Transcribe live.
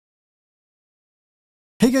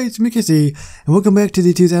Hey guys, it's Mickey, and welcome back to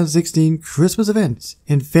the 2016 Christmas events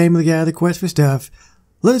in Family Guy The Quest for Stuff.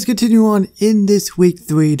 Let us continue on in this week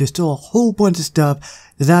 3. There's still a whole bunch of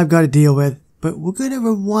stuff that I've got to deal with, but we're going to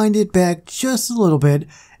rewind it back just a little bit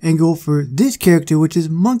and go for this character, which is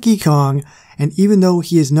Monkey Kong. And even though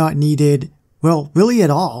he is not needed, well, really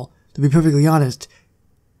at all, to be perfectly honest,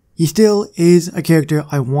 he still is a character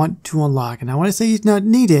I want to unlock. And I want to say he's not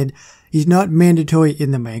needed, he's not mandatory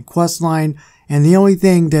in the main quest line. And the only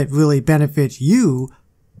thing that really benefits you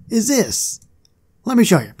is this. Let me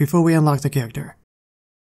show you before we unlock the character.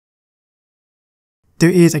 There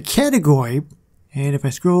is a category, and if I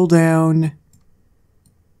scroll down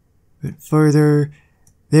a bit further,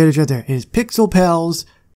 there it is right there. It is Pixel Pals.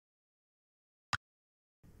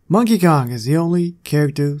 Monkey Kong is the only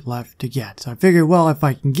character left to get. So I figured, well, if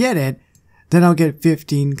I can get it, then I'll get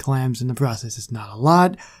 15 clams in the process. It's not a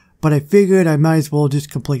lot, but I figured I might as well just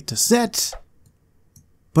complete the set.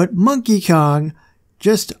 But Monkey Kong,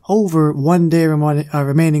 just over 1 day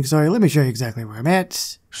remaining. Sorry, let me show you exactly where I'm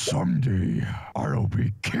at. Someday, I'll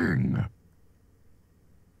be king.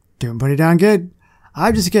 Doing pretty darn good.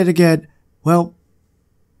 I'm just going to get, well,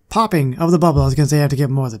 popping of the bubble. I was going to say I have to get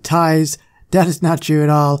more of the ties. That is not true at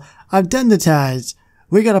all. I've done the ties.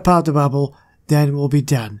 We got to pop the bubble, then we'll be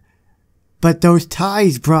done. But those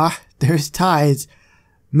ties, brah, there's ties.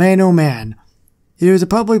 Man, oh man. There was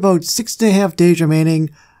probably about 6.5 days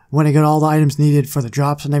remaining when I got all the items needed for the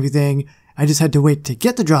drops and everything. I just had to wait to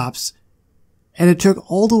get the drops. And it took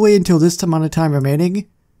all the way until this amount of time remaining,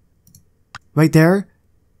 right there,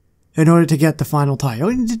 in order to get the final tie. I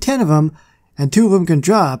only needed 10 of them, and 2 of them can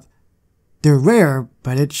drop. They're rare,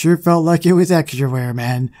 but it sure felt like it was extra rare,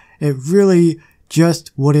 man. It really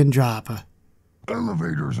just wouldn't drop.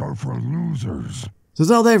 Elevators are for losers. So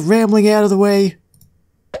is all that rambling out of the way?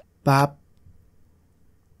 Bop.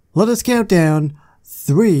 Let us count down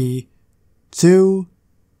 3, 2,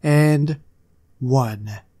 and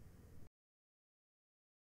 1.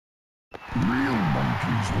 Real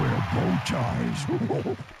monkeys wear bow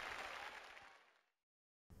ties.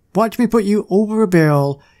 Watch me put you over a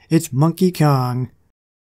barrel. It's Monkey Kong.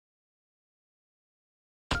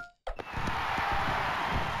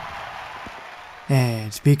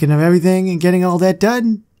 And speaking of everything and getting all that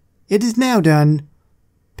done, it is now done.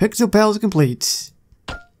 Pixel Pals complete.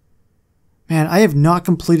 Man, I have not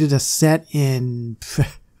completed a set in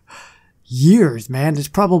years, man. It's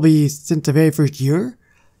probably since the very first year.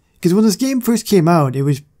 Because when this game first came out, it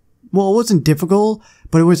was, well, it wasn't difficult,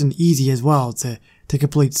 but it wasn't easy as well to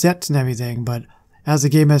complete sets and everything. But as the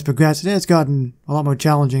game has progressed, it has gotten a lot more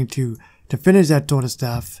challenging to finish that sort of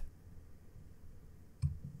stuff.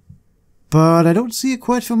 But I don't see a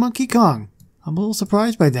quest for Monkey Kong. I'm a little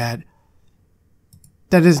surprised by that.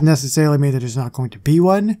 That doesn't necessarily mean that there's not going to be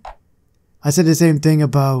one. I said the same thing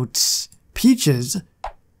about Peaches,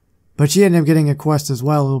 but she ended up getting a quest as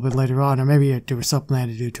well a little bit later on, or maybe there was something I had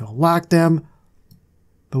to do to unlock them.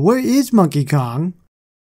 But where is Monkey Kong?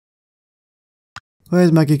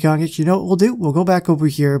 Where's Monkey Kong? You know what we'll do? We'll go back over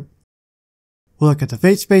here, we'll look at the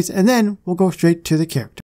fate space, and then we'll go straight to the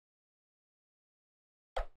character.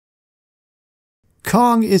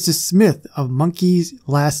 Kong is the smith of monkeys'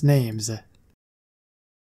 last names.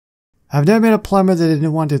 I've never met a plumber that I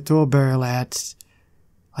didn't want to throw a barrel at.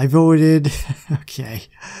 I voted. Okay.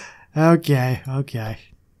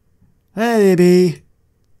 Hey, baby.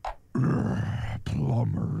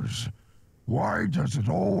 Plumbers. Why does it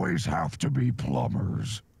always have to be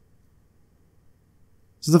plumbers?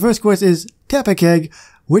 So the first quest is Tap a Keg,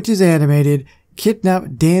 which is animated.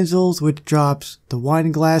 Kidnap damsels, which drops the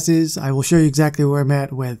wine glasses. I will show you exactly where I'm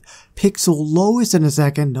at with Pixel Lois in a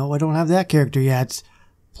second. No, I don't have that character yet.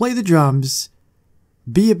 Play the drums.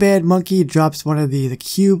 Be a bad monkey drops one of the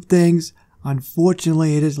cube things.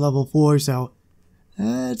 Unfortunately, it is level 4, so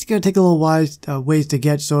it's going to take a little ways to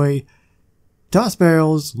get, sorry. Toss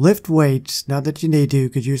barrels, lift weights, not that you need to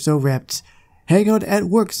because you're so ripped. Hang out at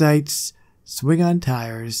work sites, swing on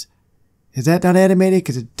tires. Is that not animated?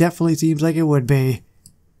 Because it definitely seems like it would be.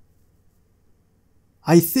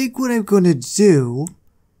 I think what I'm going to do,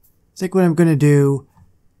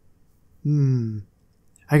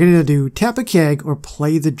 I can either do Tap a Keg or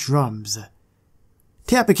play the drums.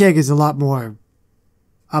 Tap a Keg is a lot more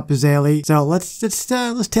up his alley, so let's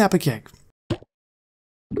Tap a Keg.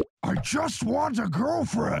 I just want a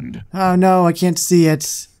girlfriend. Oh no, I can't see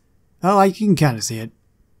it. Oh, you can kind of see it.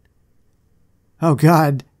 Oh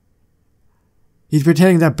god. He's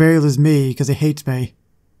pretending that barrel is me because he hates me.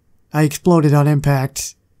 I exploded on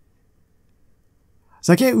impact.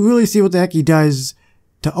 So I can't really see what the heck he does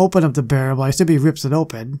to open up the barrel, but I assume he rips it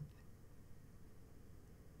open.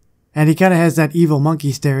 And he kind of has that evil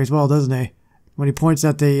monkey stare as well, doesn't he? When he points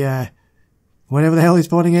at the, whatever the hell he's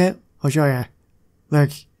pointing at. I'll show you.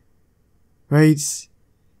 Look. Right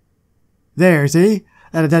there, see?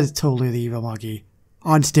 That is totally the evil monkey.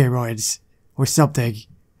 On steroids. Or something.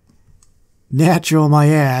 Natural my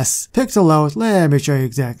ass. Pixel Lois. Let me show you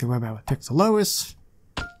exactly where I'm at with Pixel Lois.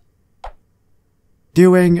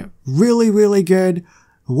 Doing really, really good.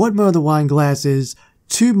 1 more of the wine glasses.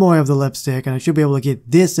 2 more of the lipstick. And I should be able to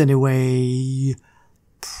get this anyway.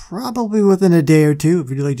 Probably within a day or 2. It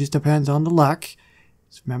really just depends on the luck.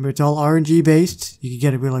 Just remember, it's all RNG based. You can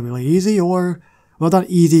get it really, really easy. Or, well, not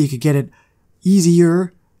easy. You could get it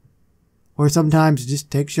easier. Or sometimes it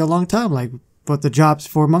just takes you a long time. Like with the jobs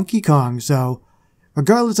for Monkey Kong. So,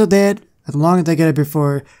 regardless of that, as long as I get it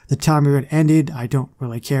before the time period ended, I don't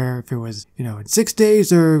really care if it was, in 6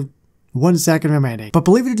 days or 1 second remaining. But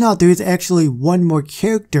believe it or not, there is actually one more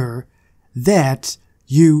character that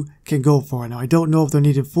you can go for. Now, I don't know if they're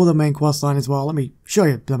needed for the main quest line as well. Let me show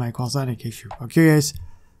you the main quest line in case you are curious.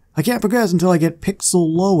 I can't progress until I get Pixel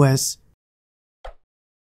Lois.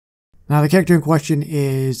 Now, the character in question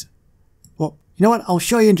is, well, you know what? I'll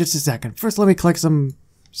show you in just a second. First, let me collect some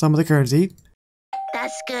of the currency.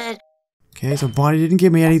 That's good. Okay, so Bonnie didn't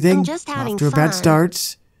give me anything. I'm just having Off to a fun. bad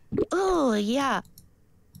start. Oh, yeah.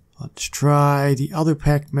 Let's try the other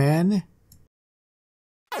Pac-Man.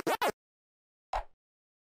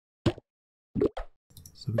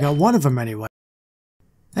 So we got one of them anyway.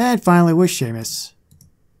 And finally, with Seamus.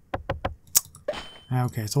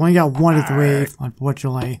 Okay, so only got 1 of 3,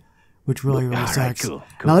 unfortunately, which really, really sucks. Cool.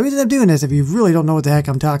 Now, the reason I'm doing this, if you really don't know what the heck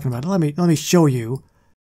I'm talking about, let me show you.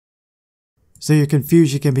 So your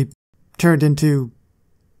confusion can be turned into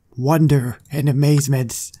wonder and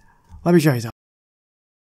amazement. Let me show you something.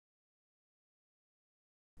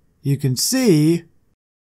 You can see,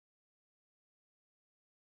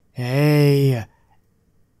 hey,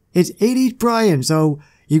 it's 80s Brian. So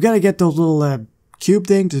you got to get those little cube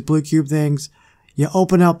things, those blue cube things. You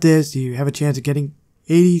open up this, you have a chance of getting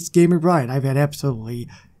 80s Gamer Brian. I've had absolutely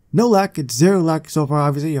no luck. It's 0 luck so far,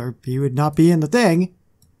 obviously, or you would not be in the thing.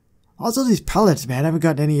 Also, these pellets, man, I haven't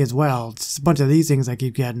gotten any as well. It's just a bunch of these things I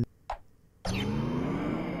keep getting.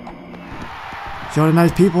 Show the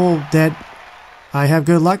nice people that I have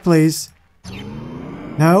good luck, please.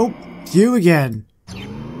 No, it's you again.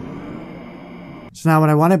 It's not what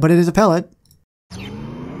I wanted, but it is a pellet.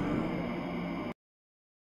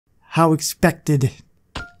 How expected.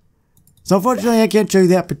 So unfortunately, I can't show you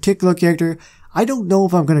that particular character. I don't know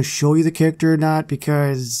if I'm going to show you the character or not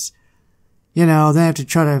because, then I have to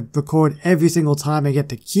try to record every single time I get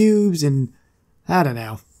the cubes and I don't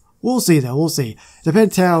know. We'll see though, we'll see.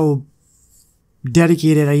 Depends how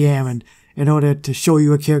dedicated I am and in order to show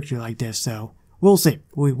you a character like this, so we'll see.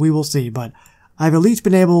 We will see, but I've at least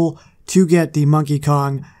been able to get the Monkey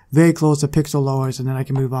Kong very close to Pixel Lois, and then I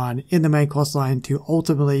can move on in the main quest line to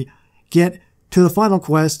ultimately get to the final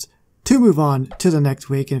quest to move on to the next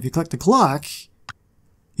week. And if you click the clock,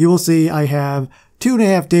 you will see I have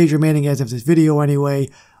 2.5 days remaining as of this video anyway.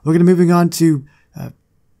 We're going to be moving on to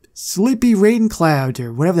Sleepy Rain Cloud,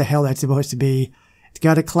 or whatever the hell that's supposed to be. It's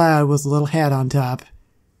got a cloud with a little hat on top.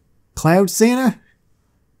 Cloud Santa?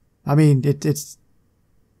 I mean, it's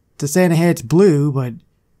the Santa hat's blue, but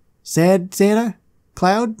sad Santa?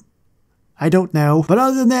 Cloud? I don't know. But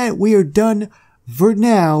other than that, we are done for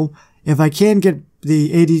now. If I can get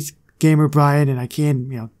the 80s Gamer Brian and I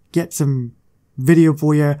can, get some video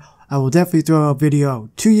for you, I will definitely throw a video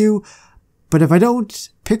to you. But if I don't,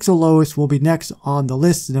 Pixel Lois will be next on the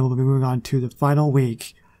list, and then we'll be moving on to the final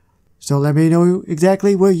week. So let me know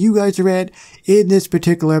exactly where you guys are at in this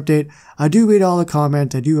particular update. I do read all the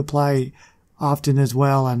comments. I do reply often as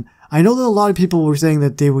well. And I know that a lot of people were saying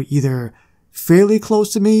that they were either fairly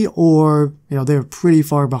close to me or, they were pretty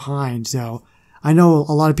far behind. So I know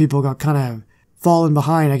a lot of people got kind of fallen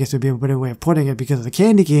behind, I guess would be a better way of putting it, because of the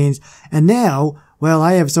candy canes. And now, well,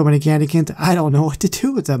 I have so many candy canes, I don't know what to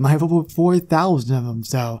do with them. I have over 4,000 of them.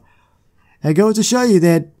 So it goes to show you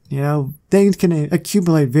that, things can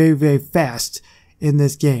accumulate very, very fast in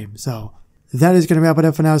this game. So that is going to wrap it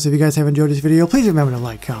up for now. So if you guys have enjoyed this video, please remember to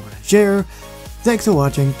like, comment, and share. Thanks for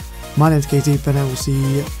watching. My name is Casey, and I will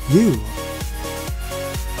see you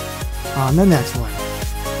on the next one.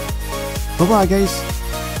 Bye-bye, guys.